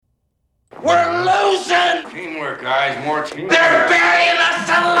We're losing! Teamwork, guys. More teamwork. They're burying us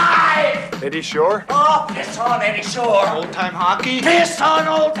alive! Eddie Shore? Oh, piss on Eddie Shore. Old-time hockey? Piss on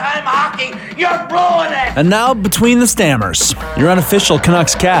old-time hockey. You're blowing it. And now, Between the Stammers, your unofficial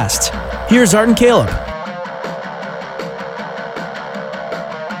Canucks cast. Here's Art and Caleb.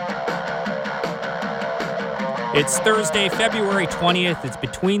 It's Thursday, February 20th. It's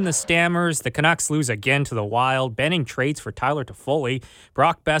Between the Stammers. The Canucks lose again to the Wild. Benning trades for Tyler Toffoli.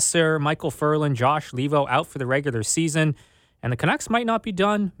 Brock Besser, Michael Ferland, Josh Levo out for the regular season. And the Canucks might not be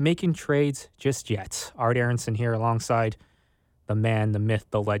done making trades just yet. Art Aronson here alongside the man, the myth,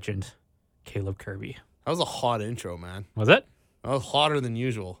 the legend, Caleb Kirby. That was a hot intro, man. Was it? That was hotter than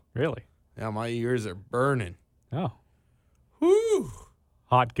usual. Really? Yeah, my ears are burning. Oh. Woo!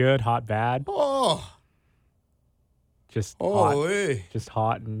 Hot good, hot bad. Oh. Just Oh, hot. hey. Just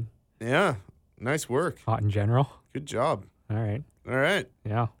hot and Yeah. Nice work. hot in general. Good job. All right. All right.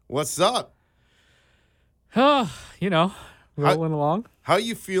 Yeah. What's up? Oh, rolling along. How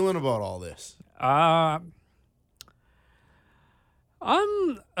you feeling about all this? I'm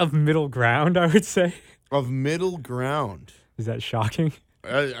of middle ground, I would say. Of middle ground. Is that shocking?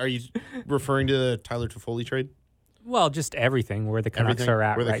 Are you referring to the Tyler Toffoli trade? Well, just everything where the Canucks are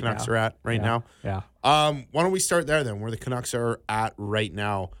at where the right Canucks now. are at right now. Yeah. Why don't we start there then? Where the Canucks are at right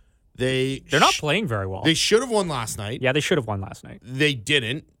now. They're not playing very well. They should have won last night. Yeah, they should have won last night. They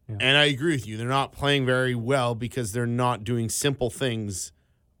didn't. Yeah. And I agree with you. They're not playing very well because they're not doing simple things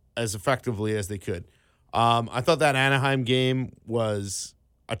as effectively as they could. I thought that Anaheim game was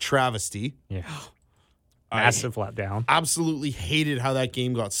a travesty. Yeah. Massive letdown. Absolutely hated how that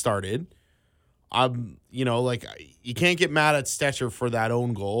game got started. You can't get mad at Stetcher for that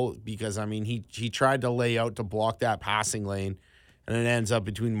own goal because, he tried to lay out to block that passing lane and it ends up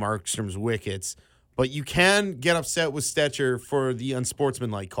between Markstrom's wickets. But you can get upset with Stetcher for the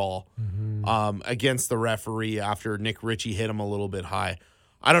unsportsmanlike call against the referee after Nick Ritchie hit him a little bit high.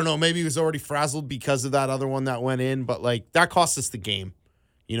 I don't know. Maybe he was already frazzled because of that other one that went in, but that cost us the game.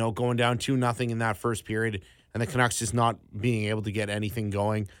 Going down 2-0 in that first period, and the Canucks just not being able to get anything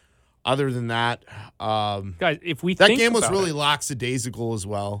going. Other than that, guys, if we that think game was about really it, lackadaisical as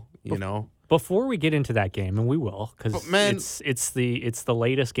well. Before we get into that game, and we will, because it's the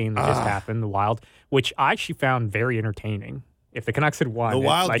latest game that just happened, the Wild, which I actually found very entertaining. If the Canucks had won, the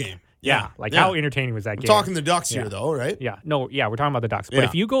Wild game, how entertaining was that game? We're talking the Ducks here, though, right? Yeah, no, yeah, we're talking about the Ducks. But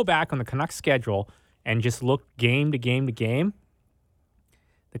if you go back on the Canucks schedule and just look game to game to game,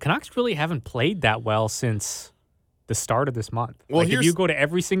 the Canucks really haven't played that well since the start of this month. Well, if you go to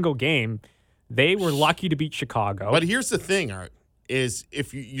every single game, they were lucky to beat Chicago. But here's the thing, Art, is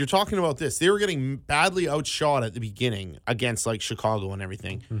if you're talking about this, they were getting badly outshot at the beginning against Chicago and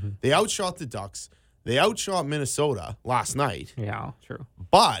everything. Mm-hmm. They outshot the Ducks. They outshot Minnesota last night. Yeah, true.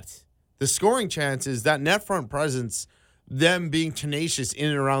 But the scoring chances, that net front presence, them being tenacious in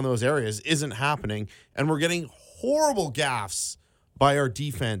and around those areas isn't happening. And we're getting horrible gaffes by our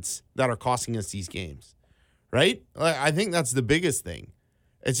defense that are costing us these games, right? I think that's the biggest thing.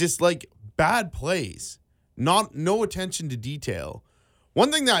 It's just bad plays, no attention to detail.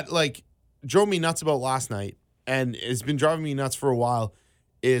 One thing that drove me nuts about last night and has been driving me nuts for a while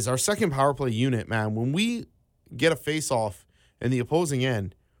is our second power play unit, man. When we get a face-off in the opposing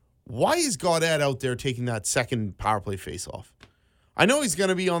end, why is Gaudette out there taking that second power play face-off? I know he's going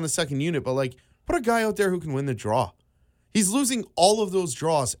to be on the second unit, but put a guy out there who can win the draw. He's losing all of those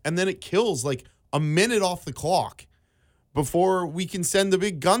draws, and then it kills a minute off the clock before we can send the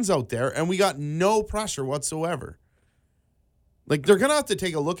big guns out there, and we got no pressure whatsoever. They're going to have to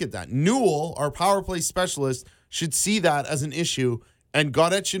take a look at that. Newell, our power play specialist, should see that as an issue, and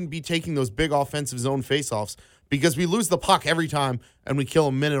Gaudette shouldn't be taking those big offensive zone faceoffs because we lose the puck every time, and we kill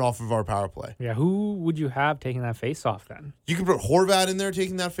a minute off of our power play. Yeah, who would you have taking that face-off then? You could put Horvat in there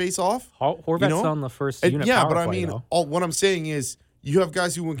taking that face-off. Horvat's on the first unit power play, what I'm saying is you have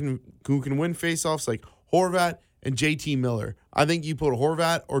guys who can win face-offs like Horvat and JT Miller. I think you put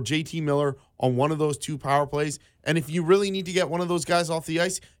Horvat or JT Miller on one of those two power plays, and if you really need to get one of those guys off the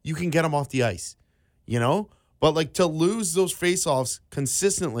ice, you can get them off the ice, But to lose those face-offs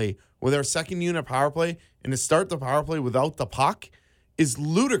consistently with our second unit power play and to start the power play without the puck is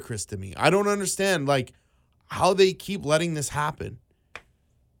ludicrous to me. I don't understand how they keep letting this happen.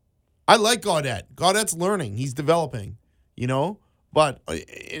 I like Gaudette. Gaudette's learning. He's developing, But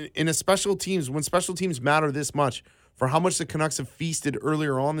in a special teams, when special teams matter this much for how much the Canucks have feasted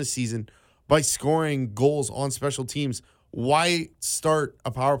earlier on this season by scoring goals on special teams, why start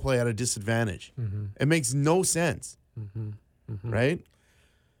a power play at a disadvantage? Mm-hmm. It makes no sense, right?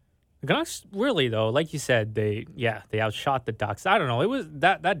 The Canucks really though, like you said, they outshot the Ducks. I don't know. It was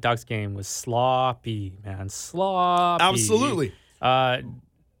that Ducks game was sloppy, man. Sloppy. Absolutely.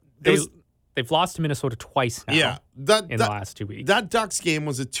 They've lost to Minnesota twice now. Yeah. In the last 2 weeks. That Ducks game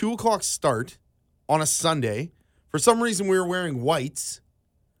was a 2:00 start on a Sunday. For some reason, we were wearing whites.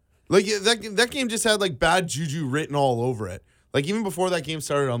 Like that game just had like bad juju written all over it. Like even before that game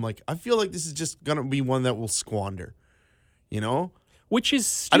started, I'm like, I feel like this is just gonna be one that we'll squander. You know? Which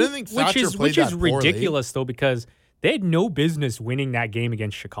is I didn't think Thatcher played that poorly. ridiculous though, because they had no business winning that game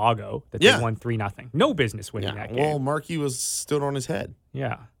against Chicago that they won 3-0. No business winning that game. Well, Markey stood on his head.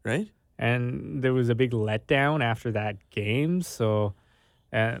 Yeah. Right? And there was a big letdown after that game. So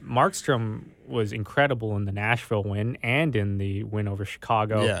Markstrom was incredible in the Nashville win and in the win over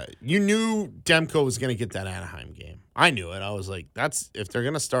Chicago. Yeah. You knew Demko was going to get that Anaheim game. I knew it. I was like, if they're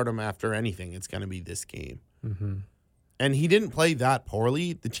going to start him after anything, it's going to be this game. Mm-hmm. And he didn't play that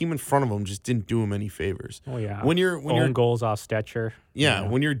poorly. The team in front of him just didn't do him any favors. Oh, yeah. When your goals off Stetcher. Yeah,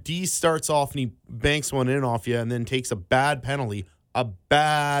 when your D starts off and he banks one in off you and then takes a bad penalty,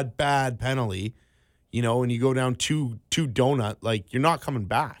 bad penalty, you know, and you go down two donut, like you're not coming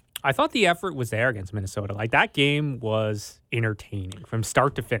back. I thought the effort was there against Minnesota. Like that game was entertaining from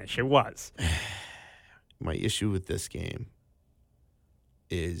start to finish. It was. My issue with this game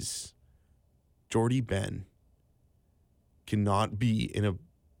is Jordy Ben cannot be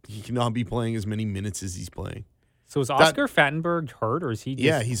playing as many minutes as he's playing. So is Oscar Fattenberg hurt, or is he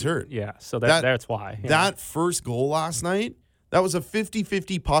just, he's hurt. Yeah, so that's why. Yeah. That first goal last night, that was a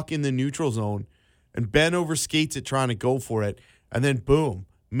 50-50 puck in the neutral zone, and Ben overskates it trying to go for it, and then boom,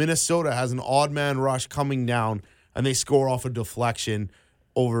 Minnesota has an odd man rush coming down, and they score off a deflection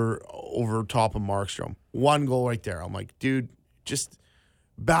over top of Markstrom. One goal right there. I'm like, dude, just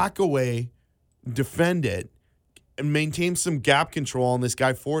back away, defend it, and maintain some gap control on this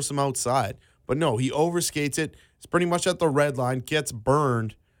guy, force him outside. But no, he overskates it. It's pretty much at the red line, gets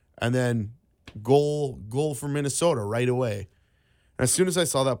burned, and then goal for Minnesota right away. And as soon as I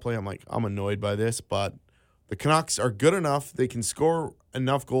saw that play, I'm like, I'm annoyed by this, but the Canucks are good enough. They can score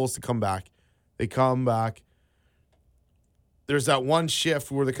enough goals to come back. They come back. There's that one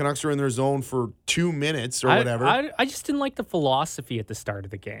shift where the Canucks are in their zone for 2 minutes or whatever. I just didn't like the philosophy at the start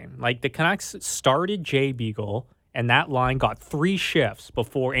of the game. Like the Canucks started Jay Beagle, and that line got 3 shifts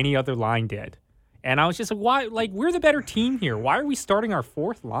before any other line did. And I was just like, why? Like, we're the better team here. Why are we starting our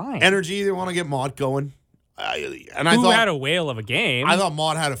fourth line? Energy, they want to get Mott going. I thought had a whale of a game. I thought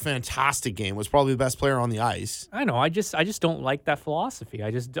Mott had a fantastic game. Was probably the best player on the ice. I know. I just don't like that philosophy.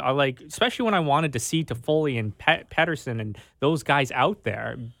 I like, especially when I wanted to see Toffoli and Pettersson and those guys out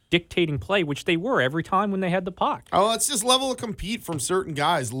there dictating play, which they were every time when they had the puck. Oh, it's just level of compete from certain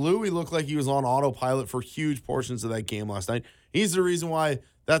guys. Louis looked like he was on autopilot for huge portions of that game last night. He's the reason why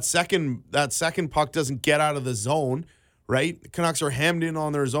that second puck doesn't get out of the zone, right? The Canucks are hemmed in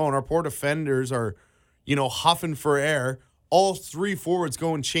on their zone. Our poor defenders are, huffing for air. All 3 forwards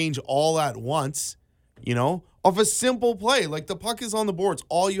go and change all at once, off a simple play. Like the puck is on the boards.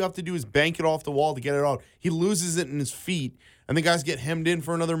 All you have to do is bank it off the wall to get it out. He loses it in his feet, and the guys get hemmed in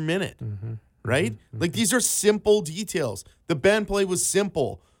for another minute, right? Mm-hmm. Like these are simple details. The Ben play was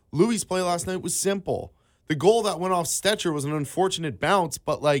simple. Louis' play last night was simple. The goal that went off Stetcher was an unfortunate bounce,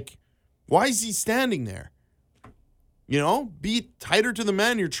 but why is he standing there? Be tighter to the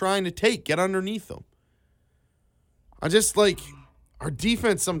man you're trying to take. Get underneath them. I just our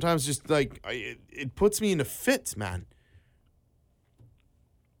defense sometimes just it puts me into fits, man.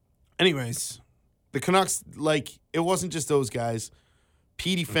 Anyways, the Canucks, it wasn't just those guys.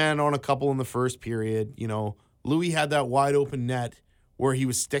 Petey fanned on a couple in the first period. Louis had that wide open net where he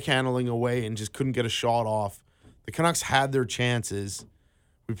was stick handling away and just couldn't get a shot off. The Canucks had their chances.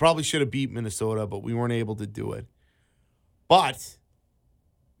 We probably should have beat Minnesota, but we weren't able to do it. But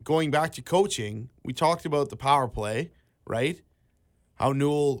going back to coaching, we talked about the power play, right? How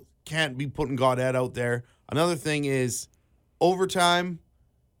Newell can't be putting Gaudette out there. Another thing is overtime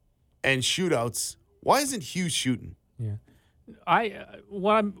and shootouts. Why isn't Hughes shooting? Yeah,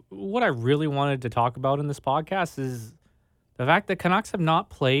 what I really wanted to talk about in this podcast is the fact that Canucks have not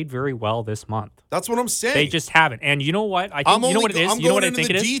played very well this month. That's what I'm saying. They just haven't. And you know what? I think you know what it is. You know what I think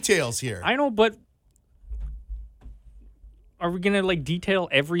it is. Details here. I know, but are we gonna detail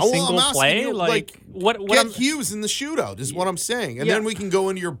every single play? You, what get Hughes in the shootout is what I'm saying, and then we can go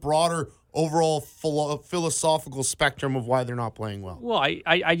into your broader overall philosophical spectrum of why they're not playing well. Well,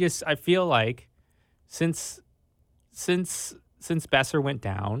 I feel like since Besser went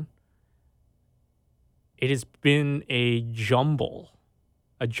down, it has been a jambalaya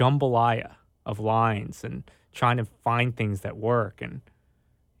of lines and trying to find things that work. And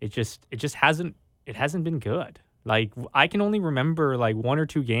it just hasn't been good. Like, I can only remember like one or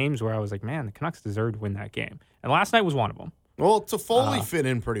two games where I was like, man, the Canucks deserved to win that game. And last night was one of them. Well, Toffoli fit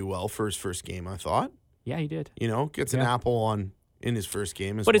in pretty well for his first game, I thought. Yeah, he did. Gets an apple in his first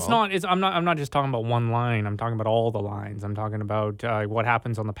game as but well. But I'm not just talking about one line. I'm talking about all the lines. I'm talking about what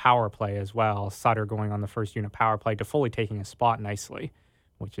happens on the power play as well. Sutter going on the first unit power play, Toffoli taking a spot nicely,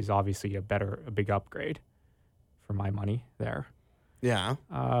 which is obviously a big upgrade for my money there. Yeah.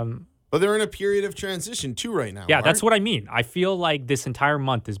 But they're in a period of transition too right now. Yeah, right? That's what I mean. I feel like this entire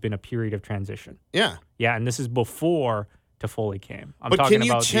month has been a period of transition. Yeah. Yeah, and this is before Toffoli came. But can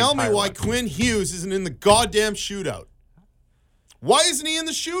you tell me why Quinn Hughes isn't in the goddamn shootout? Why isn't he in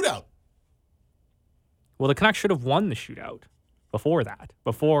the shootout? Well, the Canucks should have won the shootout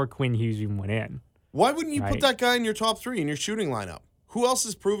before Quinn Hughes even went in. Why wouldn't you put that guy in your top three in your shooting lineup? Who else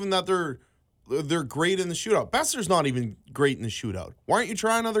has proven that they're great in the shootout? Besser's not even great in the shootout. Why aren't you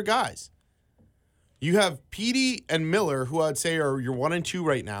trying other guys? You have Petey and Miller, who I'd say are your 1 and 2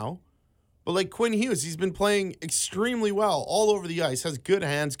 right now. But like Quinn Hughes, he's been playing extremely well all over the ice, has good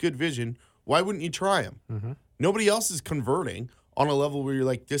hands, good vision. Why wouldn't you try him? Mm-hmm. Nobody else is converting on a level where you're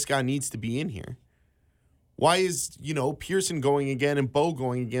like, this guy needs to be in here. Why is, Pearson going again and Bo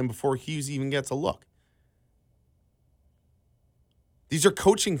going again before Hughes even gets a look? These are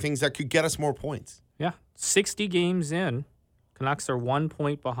coaching things that could get us more points. Yeah. 60 games in, Canucks are 1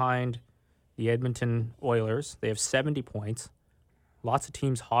 point behind the Edmonton Oilers. They have 70 points. Lots of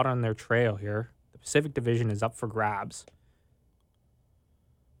teams hot on their trail here. The Pacific Division is up for grabs.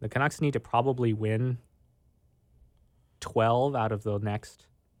 The Canucks need to probably win 12 out of the next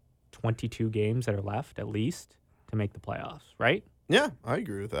 22 games that are left, at least, to make the playoffs, right? Yeah, I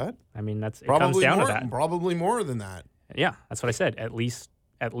agree with that. I mean, it probably comes down more, to that. Probably more than that. Yeah, that's what I said. At least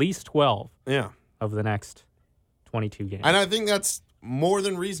 12 of the next 22 games. And I think that's more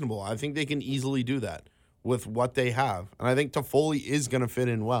than reasonable. I think they can easily do that with what they have. And I think Toffoli is going to fit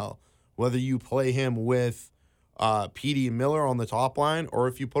in well, whether you play him with Petey and Miller on the top line or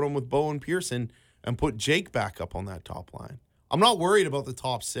if you put him with Bo and Pearson and put Jake back up on that top line. I'm not worried about the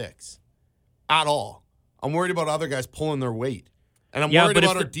top six at all. I'm worried about other guys pulling their weight. And I'm worried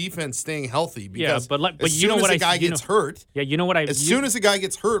about our defense staying healthy because but as soon as a guy gets hurt, soon as a guy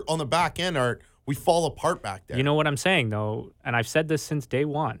gets hurt on the back end, Art, we fall apart back there. You know what I'm saying, though, and I've said this since day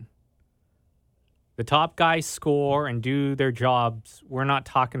one. The top guys score and do their jobs. We're not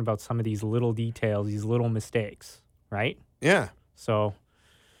talking about some of these little details, these little mistakes, right? Yeah. So,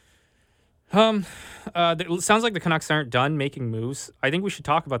 it sounds like the Canucks aren't done making moves. I think we should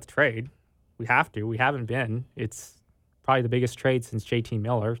talk about the trade. We have to. We haven't been. It's probably the biggest trade since JT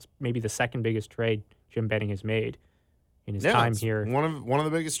Miller. It's maybe the second biggest trade Jim Benning has made in his time here. One of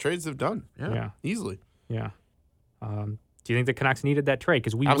the biggest trades they've done. Yeah. Easily. Yeah. Do you think the Canucks needed that trade?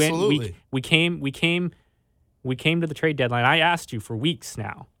 Because Absolutely. we came to the trade deadline. I asked you for weeks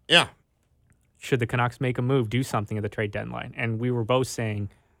now. Yeah. Should the Canucks make a move, do something at the trade deadline? And we were both saying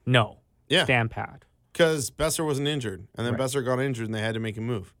no. Yeah. Stand pat. Because Besser wasn't injured, and then Right. Besser got injured, and they had to make a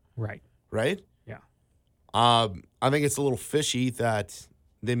move. Right. Right? Yeah. I think it's a little fishy that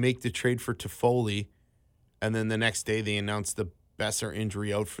they make the trade for Toffoli, and then the next day they announce the Besser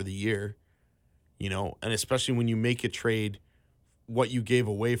injury out for the year. And especially when you make a trade, what you gave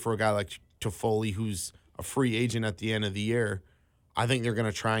away for a guy like Toffoli, who's a free agent at the end of the year, I think they're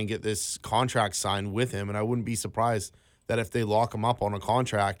going to try and get this contract signed with him. And I wouldn't be surprised that if they lock him up on a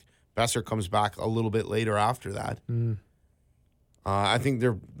contract, Besser comes back a little bit later after that. I think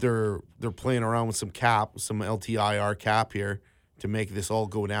they're playing around with some LTIR cap here to make this all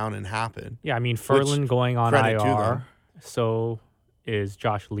go down and happen. Yeah, I mean, Ferland going on credit to them. IR. So is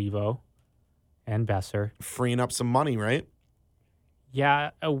Josh Levo and Besser. Freeing up some money, right?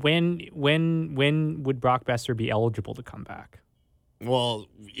 Yeah. When would Brock Besser be eligible to come back? Well,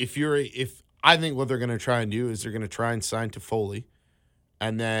 if I think what they're going to try and do is they're going to try and sign Toffoli,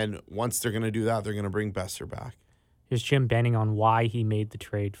 and then once they're going to do that, they're going to bring Besser back. Here's Jim Benning on why he made the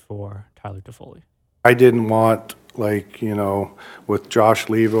trade for Tyler Toffoli. I didn't want, with Josh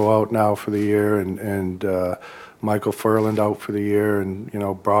Levo out now for the year and Michael Ferland out for the year and,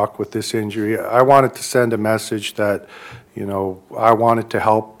 Brock with this injury, I wanted to send a message that, I wanted to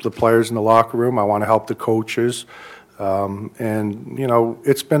help the players in the locker room. I want to help the coaches.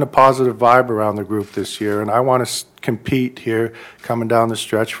 It's been a positive vibe around the group this year, and I want to compete here coming down the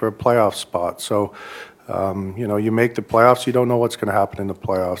stretch for a playoff spot. So, you make the playoffs, you don't know what's going to happen in the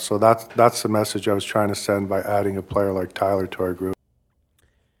playoffs. So that's the message I was trying to send by adding a player like Tyler to our group.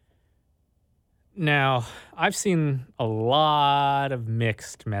 Now, I've seen a lot of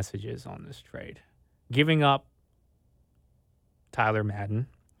mixed messages on this trade. Giving up Tyler Madden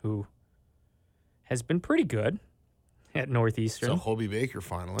who has been pretty good at Northeastern. So Hobie Baker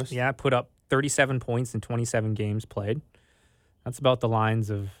finalist. Yeah, put up 37 points in 27 games played. That's about the lines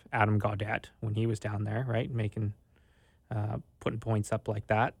of Adam Gaudette when he was down there, right? Putting points up like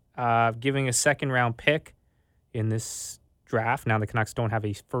that. Giving a second-round pick in this draft. Now the Canucks don't have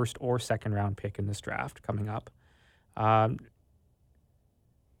a first or second-round pick in this draft coming up. And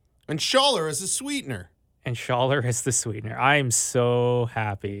Schaller is a sweetener. And Schaller is the sweetener. I am so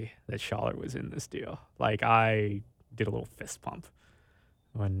happy that Schaller was in this deal. Like, I did a little fist pump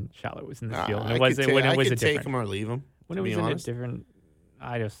when Schaller was in this deal. I could take him or leave him. When it was in a different,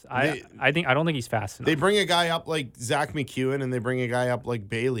 I don't think he's fast enough. They bring a guy up like Zach McEwen and they bring a guy up like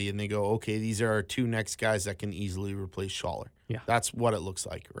Bailey and they go, okay, these are our two next guys that can easily replace Schaller. Yeah. That's what it looks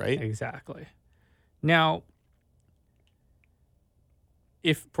like, right? Exactly. Now,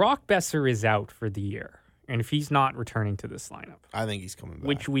 if Brock Besser is out for the year, and if he's not returning to this lineup, I think he's coming back.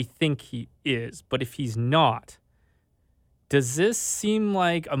 which we think he is, but if he's not, does this seem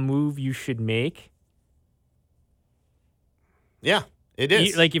like a move you should make? Yeah, it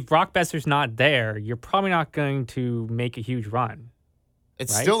is. Like, if Brock Besser's not there, you're probably not going to make a huge run.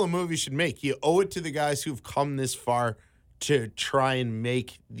 It's right? still a move you should make. You owe it to the guys who've come this far to try and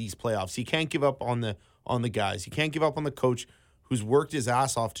make these playoffs. You can't give up on the guys. You can't give up on the coach who's worked his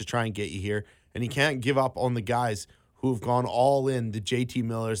ass off to try and get you here. And you can't give up on the guys who have gone all in, the JT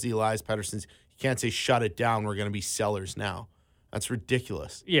Millers, the Elias Petterssons. You can't say, shut it down, we're going to be sellers now. That's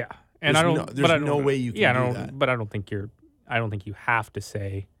ridiculous. Yeah. And there's no way you can do that. But I don't think you have to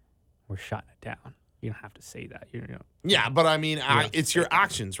say we're shutting it down. You don't have to say that. Yeah, but I mean, it's your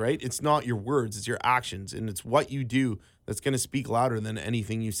actions, right? It's not your words, it's your actions. And it's what you do that's going to speak louder than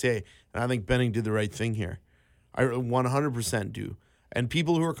anything you say. And I think Benning did the right thing here. I 100% do. And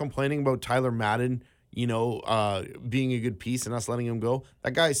people who are complaining about Tyler Madden, being a good piece and us letting him go,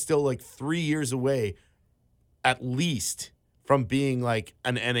 that guy is still like 3 years away at least from being like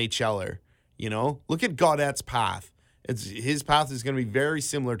an NHLer, Look at Gaudette's path. His path is going to be very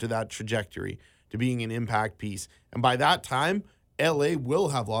similar to that trajectory, to being an impact piece. And by that time, LA will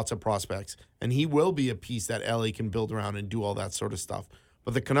have lots of prospects, and he will be a piece that LA can build around and do all that sort of stuff.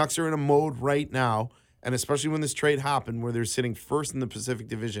 But the Canucks are in a mode right now, and especially when this trade happened where they're sitting first in the Pacific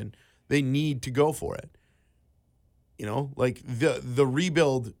Division, they need to go for it. Like the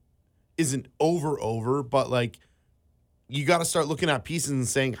rebuild isn't over, but like you got to start looking at pieces and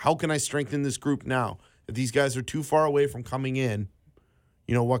saying, how can I strengthen this group now? If these guys are too far away from coming in,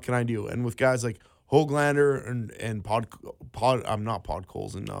 what can I do? And with guys like Höglander and not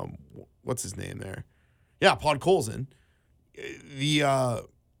Podkolzin, what's his name there? Yeah, Podkolzin. The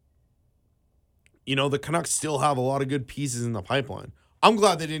Canucks still have a lot of good pieces in the pipeline. I'm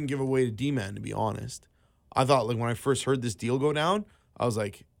glad they didn't give away to D-Man, to be honest. I thought, like, when I first heard this deal go down, I was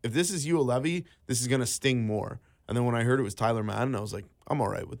like, if this is Yua Levy, this is going to sting more. And then when I heard it was Tyler Madden, I was like, I'm all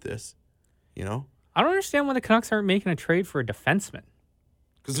right with this, I don't understand why the Canucks aren't making a trade for a defenseman.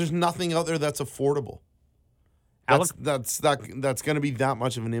 Because there's nothing out there that's affordable. That's going to be that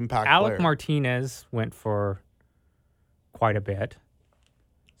much of an impact Alec player. Martinez went for quite a bit.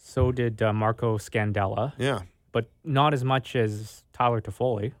 So did Marco Scandella. Yeah. But not as much as Tyler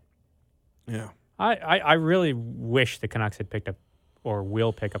Toffoli. Yeah. I really wish the Canucks had picked up or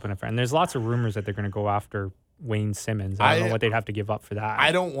will pick up an offender. And there's lots of rumors that they're going to go after Wayne Simmons. I don't know what they'd have to give up for that.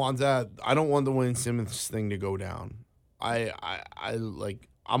 I don't want that. I don't want the Wayne Simmons thing to go down. I'm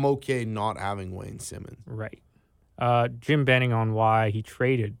okay not having Wayne Simmons. Right. Jim Benning on why he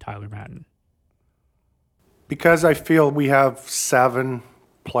traded Tyler Madden. Because I feel we have 7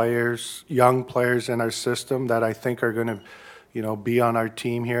 players, young players in our system that I think are going to, be on our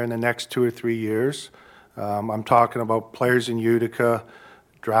team here in the next 2 or 3 years. I'm talking about players in Utica,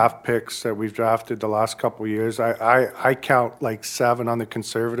 draft picks that we've drafted the last couple of years. I count like 7 on the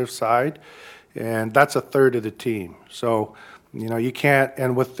conservative side, and that's a third of the team. So, you can't,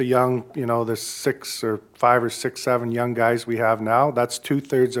 and with the young, the 6 or 5 or 6, 7 young guys we have now, that's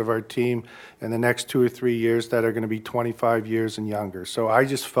 2/3 of our team in the next 2 or 3 years that are going to be 25 years and younger. So I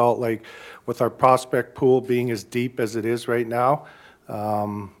just felt like with our prospect pool being as deep as it is right now,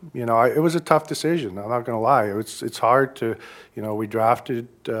 it was a tough decision. I'm not going to lie. It's hard to, we drafted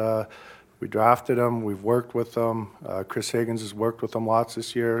him. We've worked with him. Chris Higgins has worked with him lots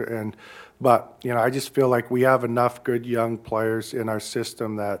this year. But I just feel like we have enough good young players in our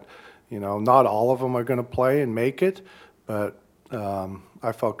system that, not all of them are going to play and make it. But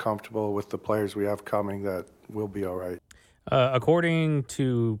I felt comfortable with the players we have coming that we'll be all right. According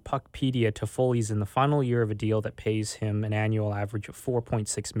to Puckpedia, Toffoli's in the final year of a deal that pays him an annual average of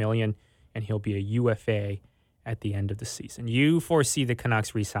 $4.6 million, and he'll be a UFA at the end of the season. You foresee the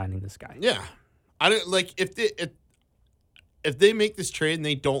Canucks re-signing this guy. Yeah. I don't like if they make this trade and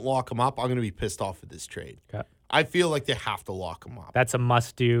they don't lock him up, I'm going to be pissed off with this trade. Okay. I feel like they have to lock him up. That's a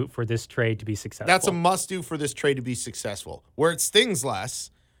must-do for this trade to be successful. That's a must-do for this trade to be successful. Where it stings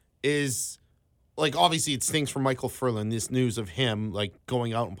less is, like, obviously it stings for Michael Furlan, this news of him, like,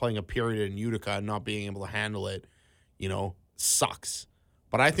 going out and playing a period in Utica and not being able to handle it, sucks.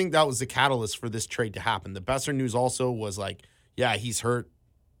 But I think that was the catalyst for this trade to happen. The Boeser news also was like, yeah, he's hurt.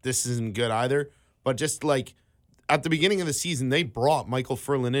 This isn't good either. But just, like, at the beginning of the season, they brought Michael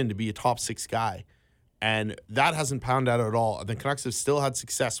Furlan in to be a top 6 guy. And that hasn't panned out at all. The Canucks have still had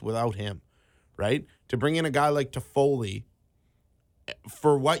success without him, right? To bring in a guy like Toffoli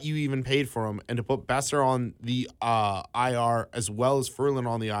for what you even paid for him, and to put Boeser on the IR as well as Furlan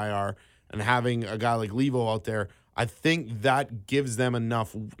on the IR, and having a guy like Levo out there, I think that gives them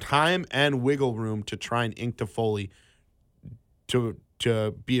enough time and wiggle room to try and ink Toffoli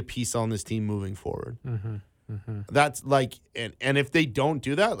to be a piece on this team moving forward. Mm-hmm. Mm-hmm. That's like, and if they don't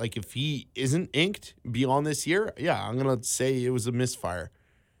do that, like if he isn't inked beyond this year, yeah, I'm gonna say it was a misfire.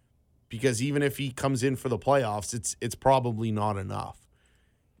 Because even if he comes in for the playoffs, it's probably not enough.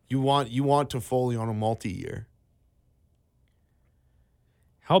 You want Toffoli on a multi-year.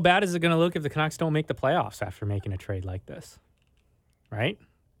 How bad is it going to look if the Canucks don't make the playoffs after making a trade like this? Right?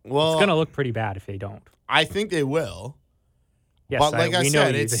 Well, it's going to look pretty bad if they don't. I think they will. Yes, but like I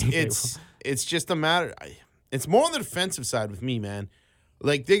said, it's just a matter. It's more on the defensive side with me, man.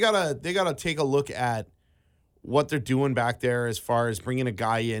 Like they gotta take a look at what they're doing back there as far as bringing a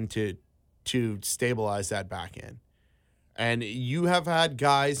guy in to stabilize that back end. And you have had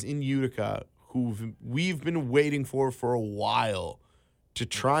guys in Utica who we've been waiting for a while to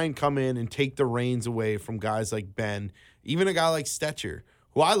try and come in and take the reins away from guys like Ben, even a guy like Stetcher,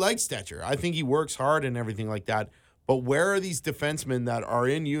 who I like Stetcher. I think he works hard and everything like that. But where are these defensemen that are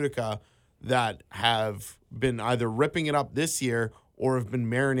in Utica that have been either ripping it up this year or have been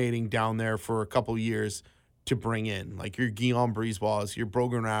marinating down there for a couple years to bring in? Like your Guillaume Brisebois, your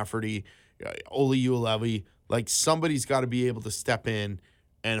Brogan Rafferty, Olli Juolevi. Like somebody's got to be able to step in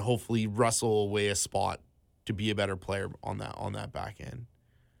and hopefully wrestle away a spot to be a better player on that back end.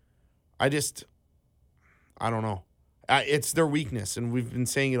 I don't know. It's their weakness, and we've been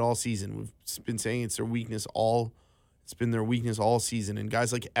saying it all season. We've been saying it's their weakness all. It's been their weakness all season, and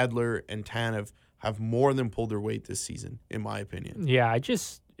guys like Edler and Tanev have more than pulled their weight this season, in my opinion. Yeah, it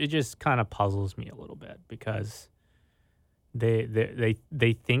just kind of puzzles me a little bit because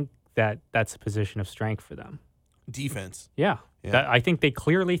they think that that's a position of strength for them. Defense. Yeah. I think they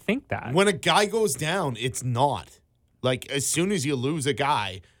clearly think that. When a guy goes down, it's not. Like, as soon as you lose a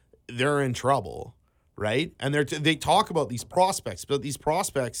guy, they're in trouble, right? And they talk about these prospects, but these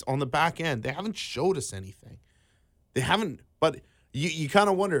prospects on the back end, they haven't showed us anything. They haven't, but you kind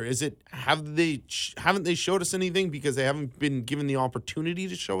of wonder, haven't they showed us anything because they haven't been given the opportunity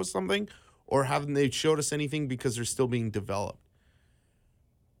to show us something, or haven't they showed us anything because they're still being developed?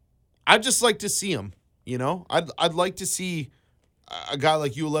 I'd just like to see them, I'd like to see a guy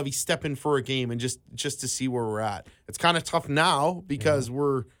like Juolevi step in for a game and just to see where we're at. It's kind of tough now because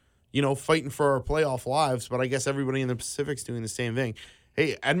we're, fighting for our playoff lives, but I guess everybody in the Pacific's doing the same thing.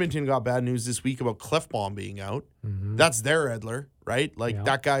 Hey, Edmonton got bad news this week about Clefbaum being out. Mm-hmm. That's their Edler, right? Like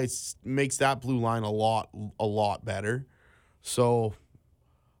that guy makes that blue line a lot better. So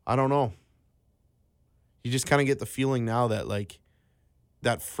I don't know. You just kind of get the feeling now that like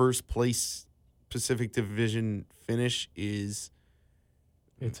that first place Pacific Division finish is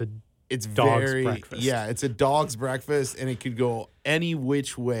it's dog's breakfast. Yeah, it's a dog's breakfast, and it could go any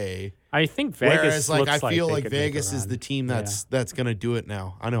which way. I think Vegas. Whereas, I feel like Vegas is the team that's going to do it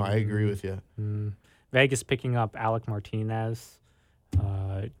now. I know. I agree with you. Vegas picking up Alec Martinez.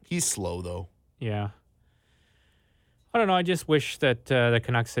 He's slow though. Yeah. I don't know. I just wish that the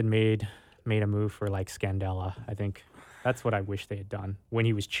Canucks had made a move for like Scandella. I think that's what I wish they had done when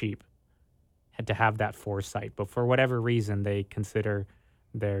he was cheap. Had to have that foresight, but for whatever reason, they consider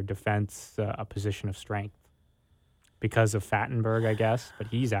their defense a position of strength because of Fattenberg, I guess. But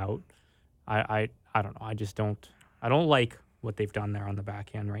he's out. I don't know. I don't like what they've done there on the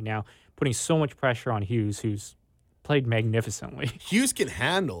back end right now, putting so much pressure on Hughes, who's played magnificently. Hughes can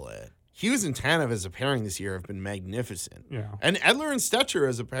handle it. Hughes and Tanev as a pairing this year have been magnificent. Yeah. And Edler and Stetcher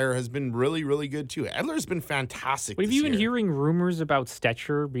as a pair has been really, really good too. Edler's been fantastic. Have you been hearing rumors about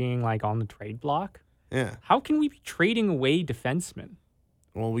Stetcher being like on the trade block? Yeah. How can we be trading away defensemen?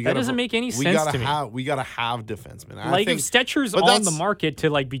 Well, That doesn't make any sense to me. We gotta have defensemen. Like if Stetcher's but on that's- the market to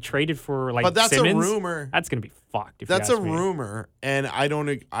like be traded for like but that's Simmons, a rumor. that's gonna be fucked. If That's you a ask me. rumor, and I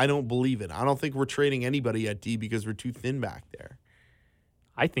don't believe it. I don't think we're trading anybody at D because we're too thin back there.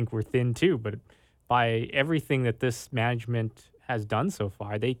 I think we're thin too, but by everything that this management has done so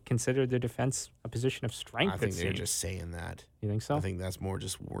far, they consider the defense a position of strength. I think it they're seems. just saying that. You think so? I think that's more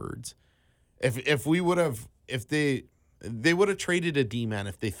just words. If they would have traded a D-man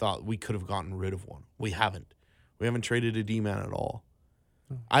if they thought we could have gotten rid of one. We haven't. We haven't traded a D-man at all.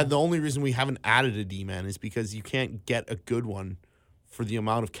 The only reason we haven't added a D-man is because you can't get a good one for the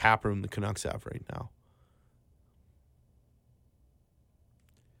amount of cap room the Canucks have right now.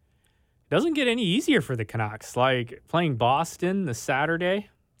 Doesn't get any easier for the Canucks. Like playing Boston this Saturday,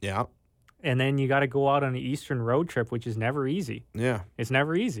 Yeah. and then you got to go out on an Eastern road trip, which is never easy. Yeah. It's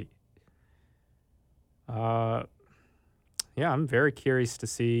never easy. Yeah, I'm very curious to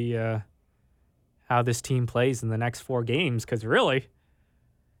see how this team plays in the next 4 games because really,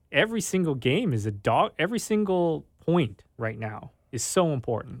 every single game is a dog. Every single point right now is so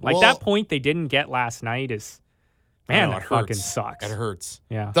important. Like Well- that point they didn't get last night is, man, I know, that it fucking hurts. sucks. It hurts.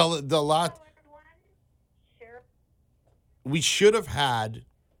 Yeah. The lot. We should have had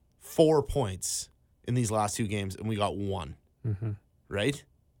 4 points in these last 2 games, and we got 1. Mm-hmm. Right?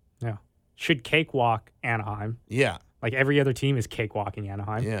 Yeah. Should cakewalk Anaheim. Yeah. Like every other team is cakewalking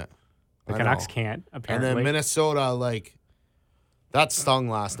Anaheim. Yeah. The I Canucks know. can't, And apparently. then Minnesota, like, that stung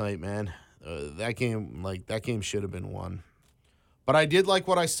last night, man. That game should have been won. But I did like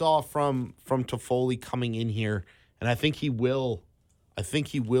what I saw from Toffoli coming in here, and I think he will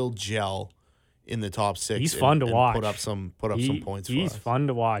gel in the top 6. He's fun to watch. Put up some points for He's us. fun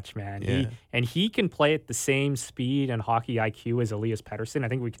to watch, man. Yeah. He can play at the same speed and hockey IQ as Elias Pettersson. I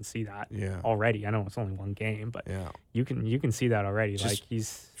think we can see that Yeah. already. I know it's only 1 game, but Yeah. you can see that already. Just- like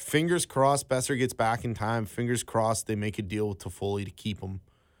he's Fingers crossed Besser gets back in time. Fingers crossed they make a deal with Toffoli to keep him.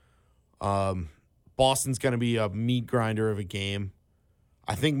 Boston's going to be a meat grinder of a game.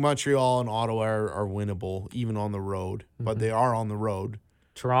 I think Montreal and Ottawa are winnable, even on the road. But they are on the road.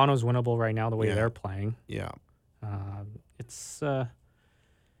 Toronto's winnable right now the way Yeah. they're playing. Yeah.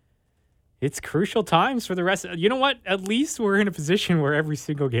 It's crucial times for the rest. You know what? At least we're in a position where every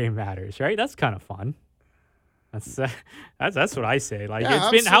single game matters, right? That's kind of fun. That's what I say. Like Yeah,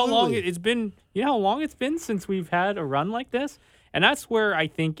 it's been how long absolutely. it's been. You know how long it's been since we've had a run like this, and that's where I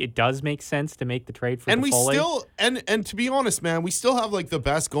think it does make sense to make the trade for And we Toffoli. still and to be honest, man, we still have like the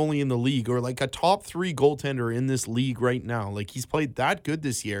best goalie in the league, or like a top 3 goaltender in this league right now. Like he's played that good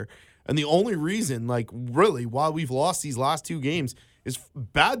this year. And the only reason, like really, why we've lost these last 2 games is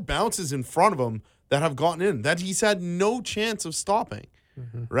bad bounces in front of him that have gotten in that he's had no chance of stopping.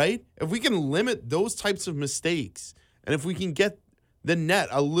 Right? If we can limit those types of mistakes, and if we can get the net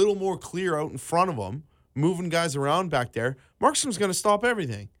a little more clear out in front of him, moving guys around back there, Markstrom's going to stop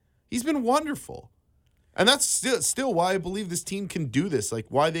everything. He's been wonderful. And that's still why I believe this team can do this, like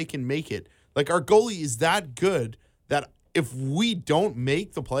why they can make it. Like our goalie is that good that if we don't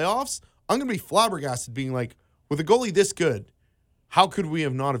make the playoffs, I'm going to be flabbergasted being like, with a goalie this good, how could we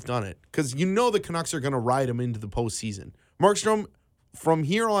have not have done it? Because you know the Canucks are going to ride him into the postseason. Markstrom, from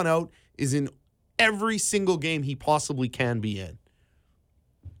here on out, is in every single game he possibly can be in.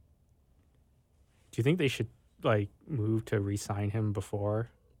 Do you think they should like move to re-sign him before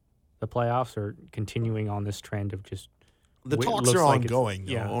the playoffs, or continuing on this trend of just The It talks looks are like it's- ongoing,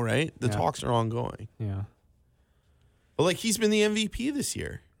 though, yeah. all right? The Yeah. talks are ongoing. yeah. But, like, he's been the MVP this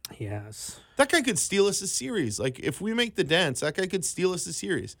year. Yes. That guy could steal us a series. Like, if we make the dance, that guy could steal us a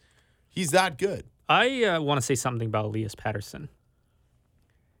series. He's that good. I want to say something about Elias Pettersson.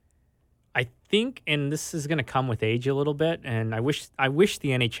 I think, and this is going to come with age a little bit, and I wish the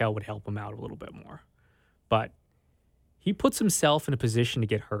NHL would help him out a little bit more. But he puts himself in a position to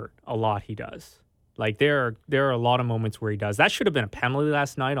get hurt a lot. He does. Like there are a lot of moments where he does. That should have been a penalty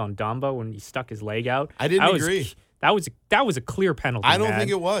last night on Dumba when he stuck his leg out. I didn't agree. That was a clear penalty. I don't man.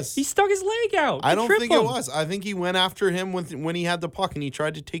 think it was. He stuck his leg out. I to don't trip think him. it was. I think he went after him when he had the puck and he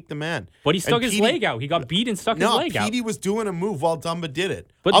tried to take the man. But he stuck And his Petey- leg out. He got beat and stuck his No, leg out. Petey was doing a move while Dumba did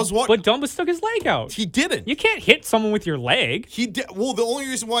it. But I was watching. Dumba stuck his leg out. He didn't. You can't hit someone with your leg. He did. Well, the only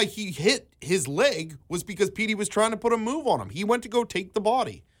reason why he hit his leg was because Petey was trying to put a move on him. He went to go take the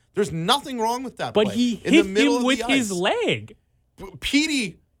body. There's nothing wrong with that But play. he In hit the middle him of with the his ice. leg.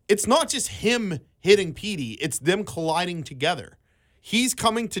 Petey, it's not just him hitting Petey, it's them colliding together. He's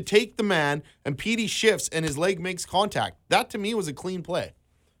coming to take the man, and Petey shifts, and his leg makes contact. That, to me, was a clean play.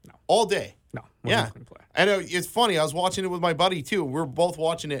 No. All day. No. Yeah. wasn't a clean play. And it's funny. I was watching it with my buddy, too. We're both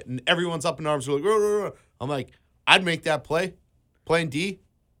watching it, and everyone's up in arms. We're like, "Rah, rah, rah." I'm like, I'd make that play. Playing D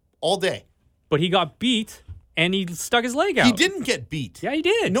all day. But he got beat and he stuck his leg out. He didn't get beat. Yeah, he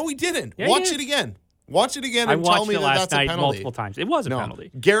did. No, he didn't. Yeah, he Watch did. it again. Watch it again I and tell watched me it that last that's a night penalty. multiple times. It was a No.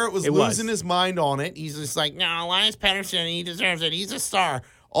 penalty. Garrett was It losing was. his mind on it. He's just like, no, Elias Pettersson, he deserves it. He's a star.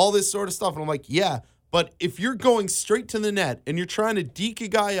 All this sort of stuff. And I'm like, yeah, but if you're going straight to the net and you're trying to deke a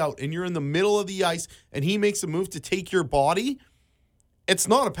guy out and you're in the middle of the ice and he makes a move to take your body, it's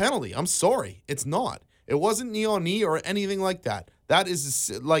not a penalty. I'm sorry. It's not. It wasn't knee on knee or anything like that. That is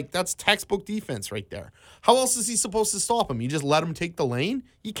that's textbook defense right there. How else is he supposed to stop him? You just let him take the lane?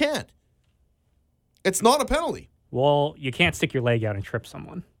 You can't. It's not a penalty. Well, you can't stick your leg out and trip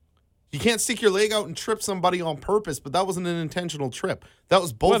someone. You can't stick your leg out and trip somebody on purpose, but that wasn't an intentional trip. That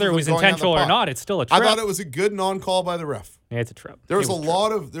was both Whether of it them was going on the intentional or puck. not, it's still a trip. I thought it was a good non-call by the ref. Yeah, it's a trip. There was It a a trip.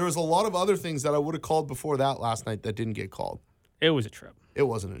 lot of other things that I would have called before that last night that didn't get called. It was a trip. It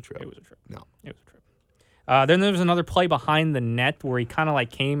wasn't a trip. It was a trip. No. It was a trip. Then there was another play behind the net where he kind of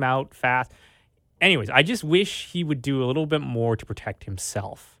like came out fast. Anyways, I just wish he would do a little bit more to protect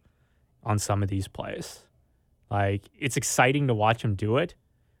himself on some of these plays. Like, it's exciting to watch him do it,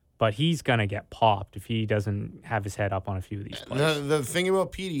 but he's going to get popped if he doesn't have his head up on a few of these plays. The thing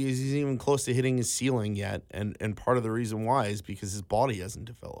about Petey is he's even close to hitting his ceiling yet, and part of the reason why is because his body hasn't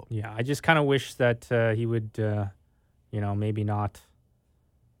developed. Yeah, I just kind of wish that he would, maybe not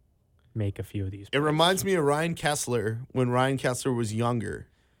make a few of these It reminds me of Ryan Kessler when Ryan Kessler was younger,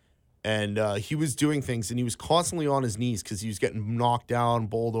 and he was doing things, and he was constantly on his knees because he was getting knocked down,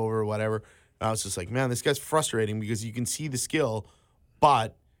 bowled over, whatever. And I was just like, man, this guy's frustrating because you can see the skill,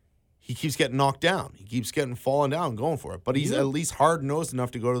 but he keeps getting knocked down. He keeps getting fallen down, going for it. But he's at least hard-nosed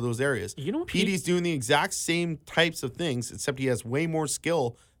enough to go to those areas. You know what Petey's doing the exact same types of things, except he has way more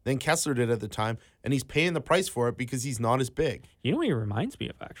skill than Kessler did at the time, and he's paying the price for it because he's not as big. You know what he reminds me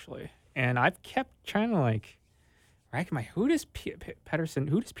of, actually? And I've kept trying to, rack my, who does Pettersson,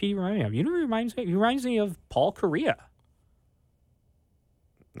 who does Petey remind me of? You know what he reminds me of? He reminds me of Paul Correa.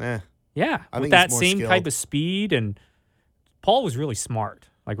 Yeah, I with think that he's more same skilled. type of speed. And Paul was really smart,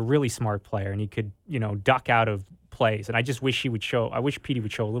 like a really smart player, and he could, duck out of plays. And I just wish I wish Petey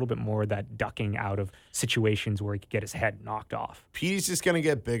would show a little bit more of that ducking out of situations where he could get his head knocked off. Petey's just going to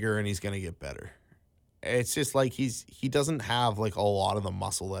get bigger and he's going to get better. It's just like he doesn't have like a lot of the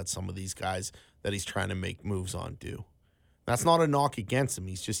muscle that some of these guys that he's trying to make moves on do. That's not a knock against him.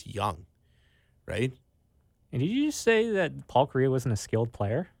 He's just young, right? And did you just say that Paul Correa wasn't a skilled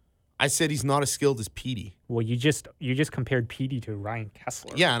player? I said he's not as skilled as Petey. Well, you just compared Petey to Ryan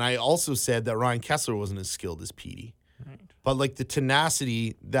Kessler. Yeah, and I also said that Ryan Kessler wasn't as skilled as Petey. Right. But like the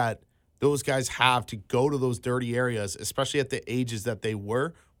tenacity that those guys have to go to those dirty areas, especially at the ages that they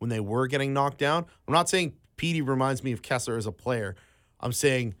were when they were getting knocked down. I'm not saying Petey reminds me of Kessler as a player. I'm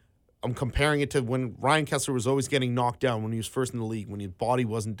saying I'm comparing it to when Ryan Kessler was always getting knocked down when he was first in the league, when his body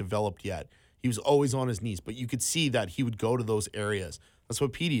wasn't developed yet. He was always on his knees, but you could see that he would go to those areas. That's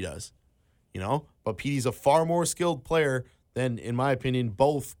what Petey does, But Petey's a far more skilled player than, in my opinion,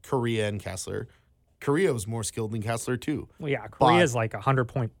 both Correa and Kessler. Correa was more skilled than Kessler too. Well, yeah, Correa's like a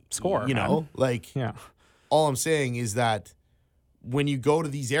 100-point scorer. Yeah. All I'm saying is that when you go to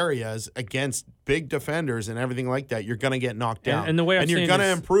these areas against big defenders and everything like that, you're going to get knocked down. And the way I'm you're saying going to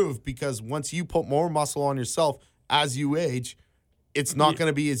is- improve because once you put more muscle on yourself as you age, it's not going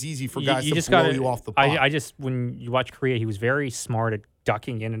to be as easy for guys to blow you off the puck. I just, when you watch Correa, he was very smart at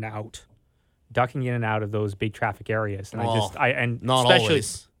ducking in and out of those big traffic areas. And not especially,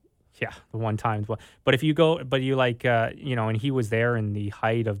 always. Yeah, the one time. But if you go, and he was there in the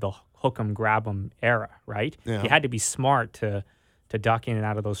height of the hook 'em, grab 'em era, right? Yeah. You had to be smart to duck in and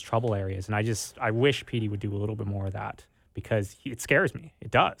out of those trouble areas. And I wish Petey would do a little bit more of that because it scares me.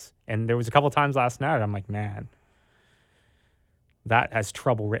 It does. And there was a couple of times last night, I'm like, man, that has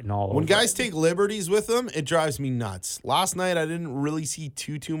trouble written all over When guys it. take liberties with them, it drives me nuts. Last night, I didn't really see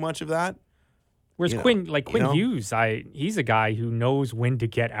too much of that. Whereas Quinn Hughes, he's a guy who knows when to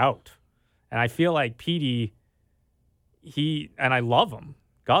get out. And I feel like Petey, and I love him.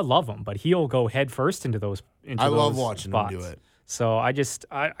 God love him, but he'll go head first into those I love those watching spots. him do it. So I just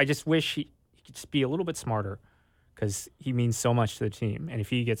wish he could just be a little bit smarter because he means so much to the team. And if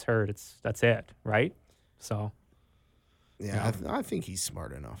he gets hurt, that's it, right? So Yeah, I think he's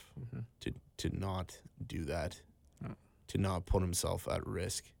smart enough to not do that, to not put himself at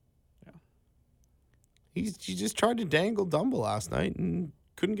risk. Yeah. He just tried to dangle Dumba last night and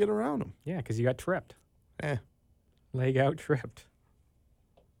couldn't get around him. yeah, because he got tripped, Eh, leg out tripped.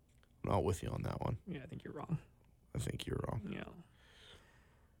 not with you on that one. Yeah, I think you're wrong. I think you're wrong. Yeah,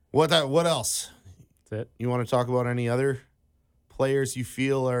 What else? that's it. You want to talk about any other players you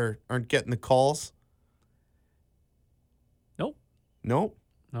feel aren't getting the calls? Nope. Nope.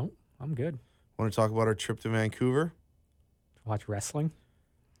 No, I'm good. Want to talk about our trip to Vancouver? Watch wrestling.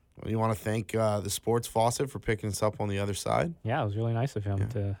 You want to thank the Sports Faucet for picking us up on the other side? Yeah, it was really nice of him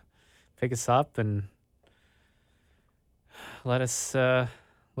to pick us up and let us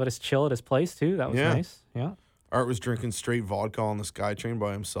chill at his place too. That was nice. Yeah. Art was drinking straight vodka on the SkyTrain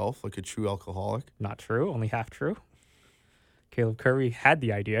by himself, like a true alcoholic. Not true. Only half true. Caleb Curry had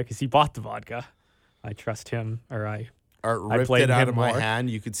the idea because he bought the vodka. I trust him, or I Art blame ripped it out him of my more. hand.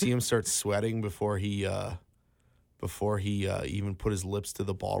 You could see him start sweating before he even put his lips to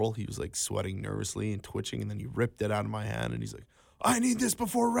the bottle. He was like sweating nervously and twitching, and then he ripped it out of my hand, and he's like, "I need this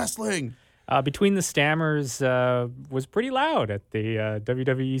before wrestling." Between the Stammers was pretty loud at the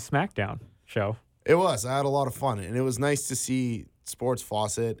WWE SmackDown show. It was. I had a lot of fun, and it was nice to see Sports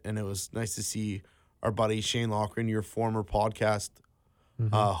Faucet, and it was nice to see our buddy Shane Lochran, your former podcast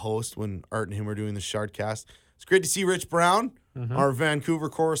host, when Art and him were doing the Shardcast. It's great to see Rich Brown, our Vancouver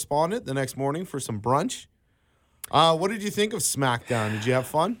correspondent, the next morning for some brunch. What did you think of SmackDown? Did you have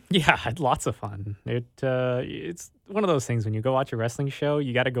fun? Yeah, I had lots of fun. It's one of those things when you go watch a wrestling show,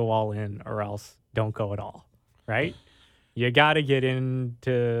 you got to go all in or else don't go at all, right? You got to get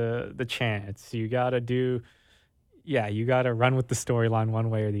into the chants. You got to run with the storyline one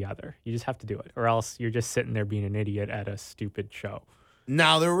way or the other. You just have to do it, or else you're just sitting there being an idiot at a stupid show.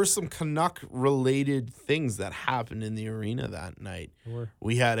 Now, there were some Canuck-related things that happened in the arena that night. Sure.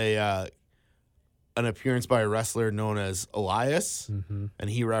 We had an appearance by a wrestler known as Elias, and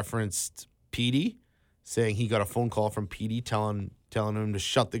he referenced Petey, saying he got a phone call from Petey telling him to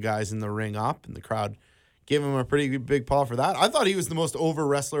shut the guys in the ring up, and the crowd gave him a pretty big paw for that. I thought he was the most over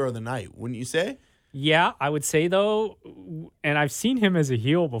wrestler of the night, wouldn't you say? Yeah, I would say though, and I've seen him as a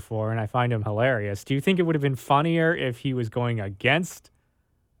heel before, and I find him hilarious. Do you think it would have been funnier if he was going against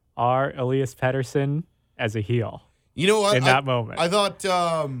our Elias Pettersson as a heel? You know what? In that moment. I thought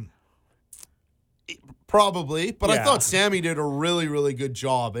probably, but I Yeah. thought Sammy did a really, really good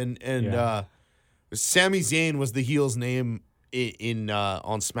job. And Sami Zayn was the heel's name in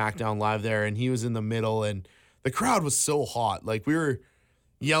on SmackDown Live there, and he was in the middle, and the crowd was so hot. Like, we were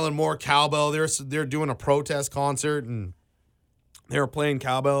yelling more cowbell. They're doing a protest concert, and they were playing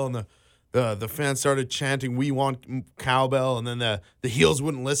cowbell, and the fans started chanting, "We want cowbell," and then the heels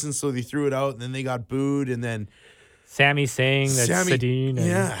wouldn't listen, so they threw it out, and then they got booed, and then Sammy saying that Sedin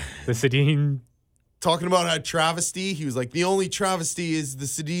and the Sedin. talking about a travesty. He was like, the only travesty is the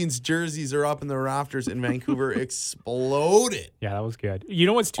Sedin's jerseys are up in the rafters, and Vancouver exploded. Yeah, that was good. You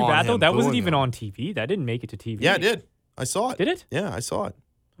know what's too On bad though? him, That wasn't booing even him. on TV. That didn't make it to TV. Yeah, it did. I saw it. Did it? Yeah, I saw it.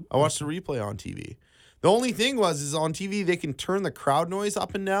 I watched the replay on TV. The only thing is on TV they can turn the crowd noise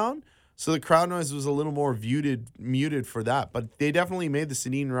up and down, so the crowd noise was a little more muted for that. But they definitely made the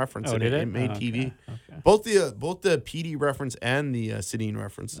Sedin reference, Oh, and did it? it made Oh, TV. okay. Both the PD reference and the Sedin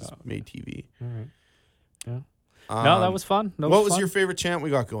references made TV. All right. Yeah. No, that was fun. What was your favorite chant we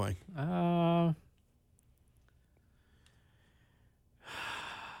got going?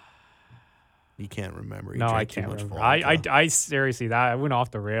 You can't remember. You No, I drank too can't much remember. vodka. I seriously, that went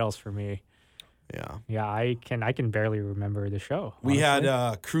off the rails for me. Yeah. Yeah, I can barely remember the show. We had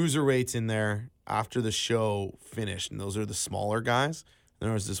honestly. cruiserweights in there after the show finished, and those are the smaller guys. And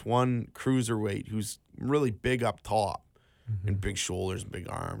there was this one cruiserweight who's really big up top and big shoulders and big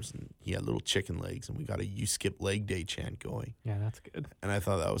arms, and he had little chicken legs, and we got a "You Skip Leg Day" chant going. Yeah, that's good. And I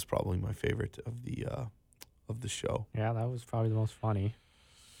thought that was probably my favorite of the show. Yeah, that was probably the most funny.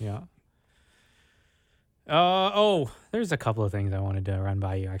 Yeah. There's a couple of things I wanted to run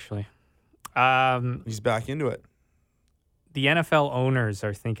by you actually. He's back into it. The NFL owners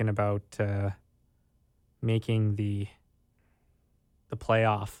are thinking about making the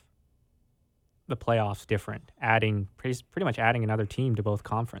playoffs different, pretty much adding another team to both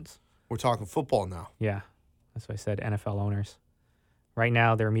conference. We're talking football now. Yeah, that's what I said. NFL owners. Right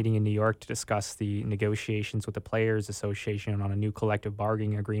now, they're meeting in New York to discuss the negotiations with the Players Association on a new collective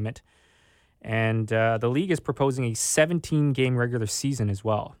bargaining agreement. And the league is proposing a 17-game regular season as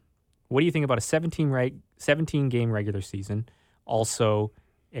well. What do you think about a 17-game regular season, also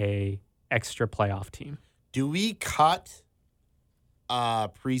a extra playoff team? Do we cut a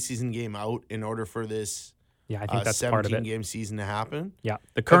preseason game out in order for this Yeah, I think that's part of it. 17-game season to happen? Yeah,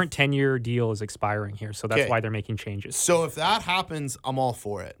 the current 10-year deal is expiring here, so that's Okay. why they're making changes. So if that happens, I'm all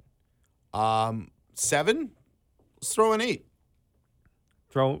for it. 7? Let's throw in 8.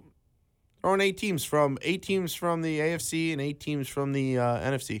 Throw in 8 teams from the AFC and 8 teams from the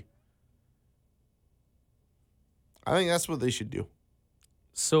NFC. I think that's what they should do.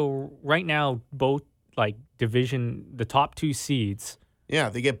 So right now, both the top two seeds, Yeah,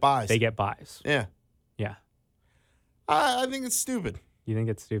 they get buys. they get buys. Yeah. Yeah. I think it's stupid. You think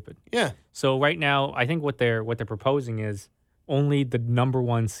it's stupid? Yeah. So right now, I think what they're proposing is only the number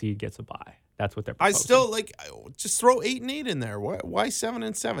 1 seed gets a bye. That's what they're I proposing. still just throw 8 and 8 in there. Why 7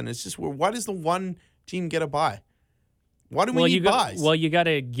 and 7? It's just why does the one team get a bye? Why do we need buys? Well, you got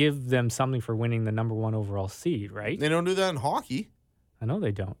to give them something for winning the number 1 overall seed, right? They don't do that in hockey. I know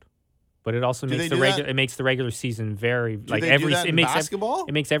they don't. But it also Do makes they do that? it makes the regular season very Do they do that in basketball?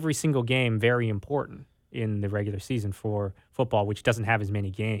 It makes every single game very important in the regular season for football, which doesn't have as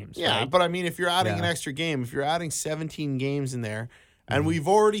many games. Yeah, right? but I mean, if you're adding an Yeah. extra game, if you're adding 17 games in there, and we've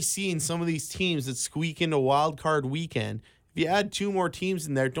already seen some of these teams that squeak into wild card weekend, if you add 2 more teams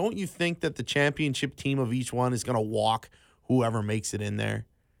in there, don't you think that the championship team of each one is going to walk whoever makes it in there?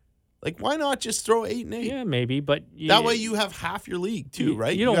 Like, why not just throw 8 and 8? Yeah, maybe, but That way you have half your league too,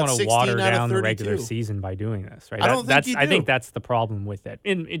 right? You don't got want to 16 water out of down the regular 32. season by doing this, right? I don't think you I think do. that's the problem with it,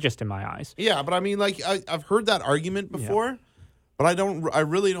 just in my eyes. Yeah, but I mean, like I've heard that argument before, but I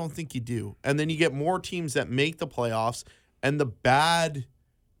really don't think you do. And then you get more teams that make the playoffs, and the bad,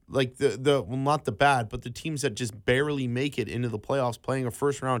 like well, not the bad, but the teams that just barely make it into the playoffs, playing a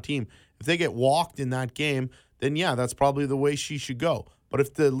first round team, if they get walked in that game, then yeah, that's probably the way she should go. But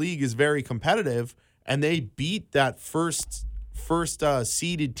if the league is very competitive and they beat that first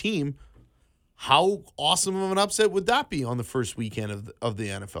seeded team, how awesome of an upset would that be on the first weekend of the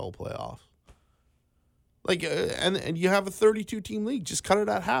NFL playoffs? Like, and you have a 32-team league. Just cut it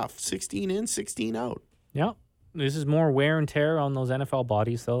at half. 16 in, 16 out. Yeah. This is more wear and tear on those NFL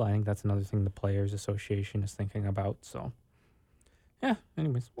bodies, though. I think that's another thing the Players Association is thinking about. So, yeah,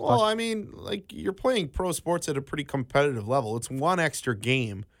 anyways. Well, I mean, like, you're playing pro sports at a pretty competitive level. It's one extra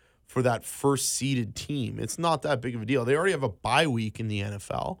game for that first seeded team. It's not that big of a deal. They already have a bye week in the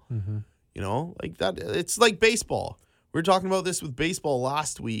NFL. Mm-hmm. You know, like that. It's like baseball. We were talking about this with baseball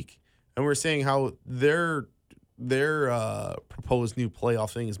last week, and we were saying how their proposed new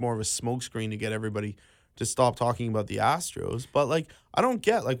playoff thing is more of a smokescreen to get everybody to stop talking about the Astros. But like, I don't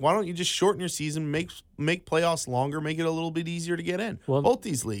get, like, why don't you just shorten your season, make playoffs longer, make it a little bit easier to get in? Well, both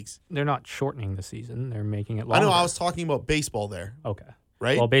these leagues. They're not shortening the season; they're making it I longer. know. I was talking about baseball there. Okay.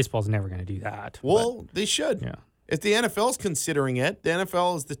 Right? Well, baseball's never going to do that. Well, they should. Yeah. If the NFL's considering it, the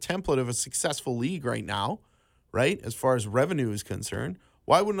NFL is the template of a successful league right now, right? As far as revenue is concerned,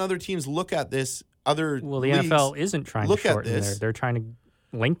 why wouldn't other teams look at this? Other Well, the leagues NFL isn't trying look to at shorten this. they're trying to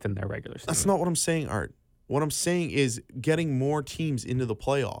lengthen their regular season. That's not what I'm saying, Art. What I'm saying is getting more teams into the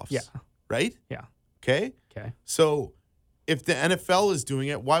playoffs. Yeah. Right? Yeah. Okay? Okay. So if the NFL is doing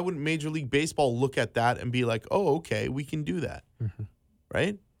it, why wouldn't Major League Baseball look at that and be like, oh, okay, we can do that? Mm-hmm.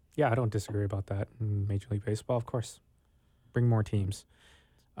 Right? Yeah, I don't disagree about that. In Major League Baseball, of course. Bring more teams.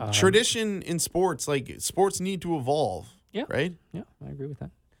 Tradition in sports, like sports need to evolve. Yeah. Right? Yeah, I agree with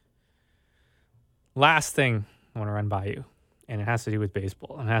that. Last thing I want to run by you, and it has to do with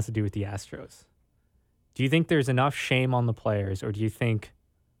baseball, and it has to do with the Astros. Do you think there's enough shame on the players, or do you think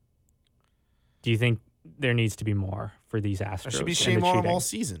there needs to be more for these Astros? There should be and the shame on them cheating? all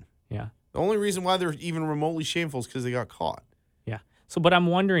season. Yeah. The only reason why they're even remotely shameful is because they got caught. Yeah. So, but I'm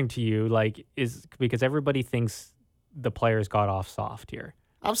wondering to you, like, is because everybody thinks the players got off soft here.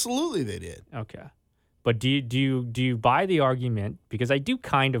 Absolutely, they did. Okay. But do you buy the argument? Because I do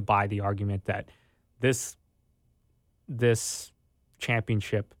kind of buy the argument that this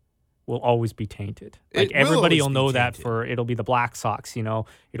championship will always be tainted. Like, It will everybody always will be know that tainted. it'll be the Black Sox,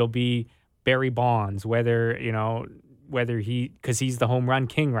 it'll be Barry Bonds, whether because he's the home run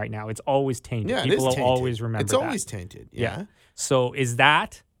king right now. It's always tainted. Yeah, People it is will tainted. always remember It's that. always tainted. Yeah. Yeah. So is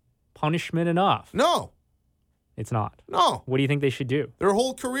that punishment enough? No. It's not. No. What do you think they should do? Their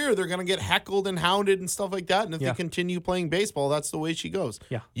whole career, they're going to get heckled and hounded and stuff like that. And if Yeah. they continue playing baseball, that's the way she goes.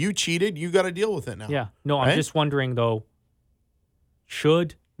 Yeah. You cheated. You got to deal with it now. Yeah. No, I'm Right? just wondering, though,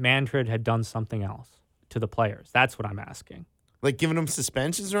 should Manfred have done something else to the players? That's what I'm asking. Like giving them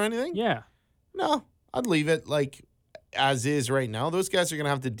suspensions or anything? Yeah. No. I'd leave it like as is right now. Those guys are going to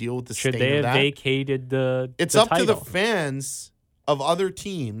have to deal with the Should stain they of have that. vacated the It's the up to the title? fans of other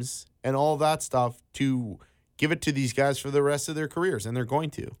teams and all that stuff to give it to these guys for the rest of their careers, and they're going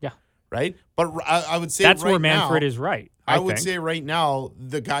to. Yeah. Right? But I would say That's right where Manfred now, is right. I would think. say right now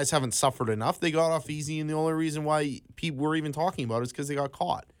the guys haven't suffered enough. They got off easy, and the only reason why people were even talking about it is because they got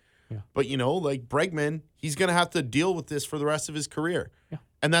caught. Yeah. But, like Bregman, he's going to have to deal with this for the rest of his career. Yeah.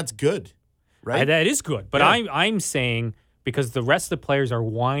 And that's good, right? That is good. But Yeah. I'm saying because the rest of the players are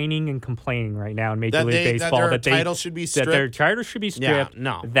whining and complaining right now in Major League that Baseball their title should be that their stripped. title should be stripped.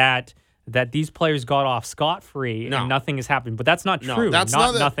 no. That these players got off scot-free No. and nothing has happened. But that's not No, true. that's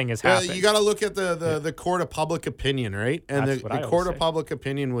Nothing has happened. You got to look at the court of public opinion, right? And That's the what I court always of say. public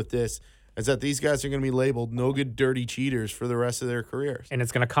opinion with this, is that these guys are going to be labeled no good, dirty cheaters for the rest of their careers. And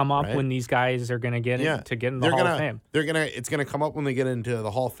it's going to come up Right. when these guys are going to get in the Hall of Fame. It's going to come up when they get into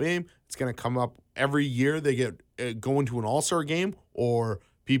the Hall of Fame. It's going to come up every year they get go into an All-Star game, or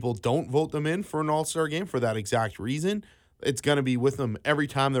people don't vote them in for an All-Star game for that exact reason. It's going to be with them every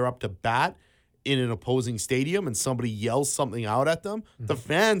time they're up to bat in an opposing stadium and somebody yells something out at them. The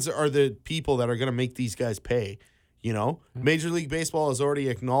fans are the people that are going to make these guys pay. You know, Major League Baseball has already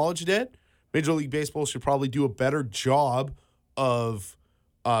acknowledged it. Major League Baseball should probably do a better job of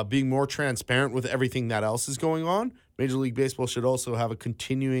being more transparent with everything that else is going on. Major League Baseball should also have a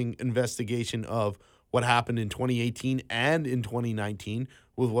continuing investigation of what happened in 2018 and in 2019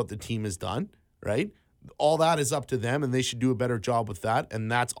 with what the team has done, right? All that is up to them, and they should do a better job with that,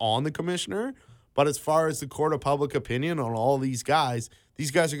 and that's on the commissioner. But as far as the court of public opinion on all these guys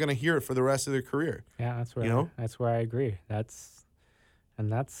are going to hear it for the rest of their career. Yeah, that's where You know? that's where I agree. That's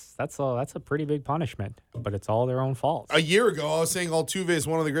a pretty big punishment, but it's all their own fault. A year ago, I was saying Altuve is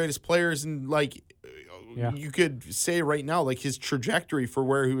one of the greatest players, and Yeah. you could say right now, like his trajectory for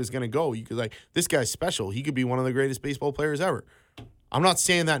where he was going to go. You could this guy's special. He could be one of the greatest baseball players ever. I'm not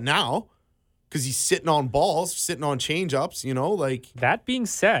saying that now because he's sitting on balls, sitting on change-ups. That being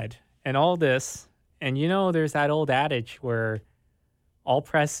said, and all this, and there's that old adage where all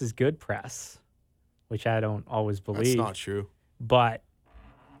press is good press, which I don't always believe. That's not true. But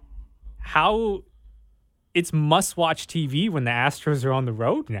how it's must-watch TV when the Astros are on the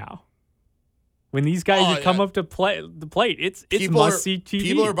road now. When these guys come up to the plate, it's must-see TV.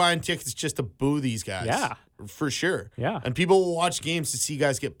 People are buying tickets just to boo these guys. Yeah. For sure. Yeah. And people will watch games to see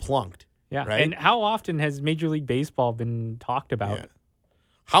guys get plunked. Yeah. Right? And how often has Major League Baseball been talked about? Yeah.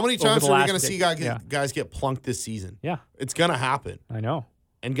 How many times the are we last going to see decade. guys get plunked this season? Yeah. It's going to happen. I know.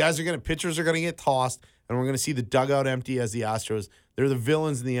 And pitchers are going to get tossed, and we're going to see the dugout empty as the Astros. They're the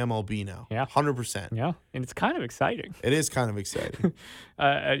villains in the MLB now. Yeah. 100%. Yeah. And it's kind of exciting. It is kind of exciting.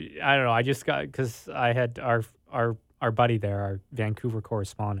 I don't know. I just got, because I had our buddy there, our Vancouver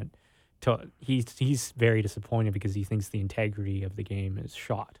correspondent. He's very disappointed because he thinks the integrity of the game is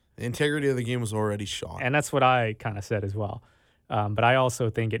shot. The integrity of the game was already shot. And that's what I kind of said as well. But I also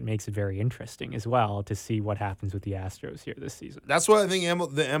think it makes it very interesting as well to see what happens with the Astros here this season. That's why I think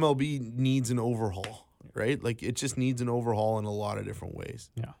the MLB needs an overhaul, right? Like, it just needs an overhaul in a lot of different ways.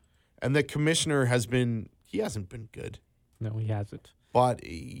 Yeah. And the commissioner he hasn't been good. No, he hasn't. But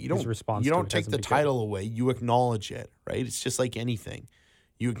you don't take the title away. You acknowledge it, right? It's just like anything.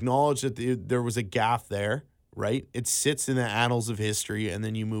 You acknowledge that there was a gaffe there, right? It sits in the annals of history, and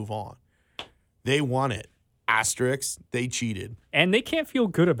then you move on. They won it. Asterisks, they cheated. And they can't feel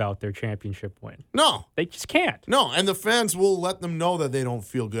good about their championship win. No. They just can't. No, and the fans will let them know that they don't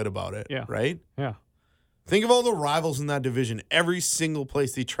feel good about it, Yeah. right? Yeah. Think of all the rivals in that division. Every single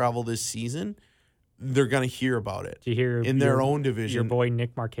place they travel this season, they're going to hear about it. Did you hear in their own division? Your boy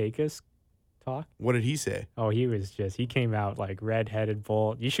Nick Markakis talk? What did he say? Oh, he came out like red-headed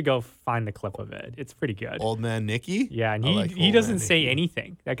bull. You should go find the clip of it. It's pretty good. Old man Nicky? Yeah, and I like he Old doesn't Man say Nicky.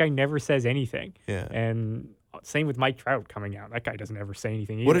 anything. That guy never says anything. Yeah. And same with Mike Trout coming out. That guy doesn't ever say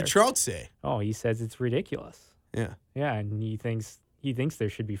anything either. What did Trout say? Oh, he says it's ridiculous. Yeah. Yeah, and he thinks there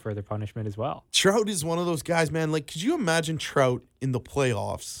should be further punishment as well. Trout is one of those guys, man. Like, could you imagine Trout in the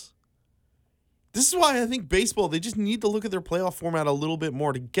playoffs? This is why I think baseball, they just need to look at their playoff format a little bit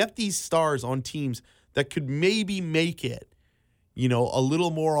more to get these stars on teams that could maybe make it, a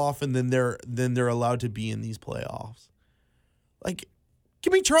little more often than they're allowed to be in these playoffs. Like,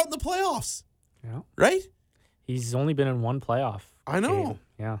 give me Trout in the playoffs, Yeah. right? He's only been in one playoff. I know. game.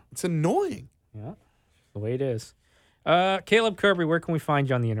 Yeah. It's annoying. Yeah. The way it is. Caleb Kirby, where can we find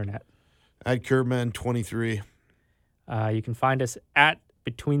you on the internet? At Curbman23. You can find us at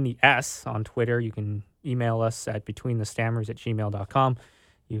Between the S on Twitter. You can email us at betweenthestammers@gmail.com.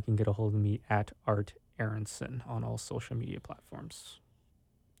 You can get a hold of me at Art Aronson on all social media platforms.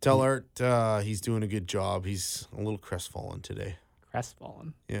 Tell Art he's doing a good job. He's a little crestfallen today.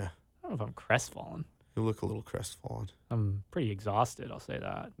 Crestfallen. Yeah. I don't know if I'm crestfallen. You look a little crestfallen. I'm pretty exhausted, I'll say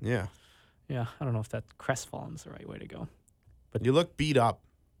that. Yeah. Yeah, I don't know if that crestfallen's the right way to go. But you look beat up.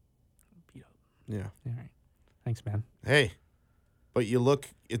 Beat up. Yeah. All right. Thanks, man. Hey. But you look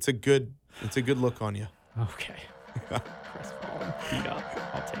it's a good look on you. Okay. Crestfallen, beat up.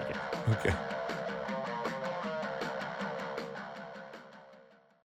 I'll take it. Okay.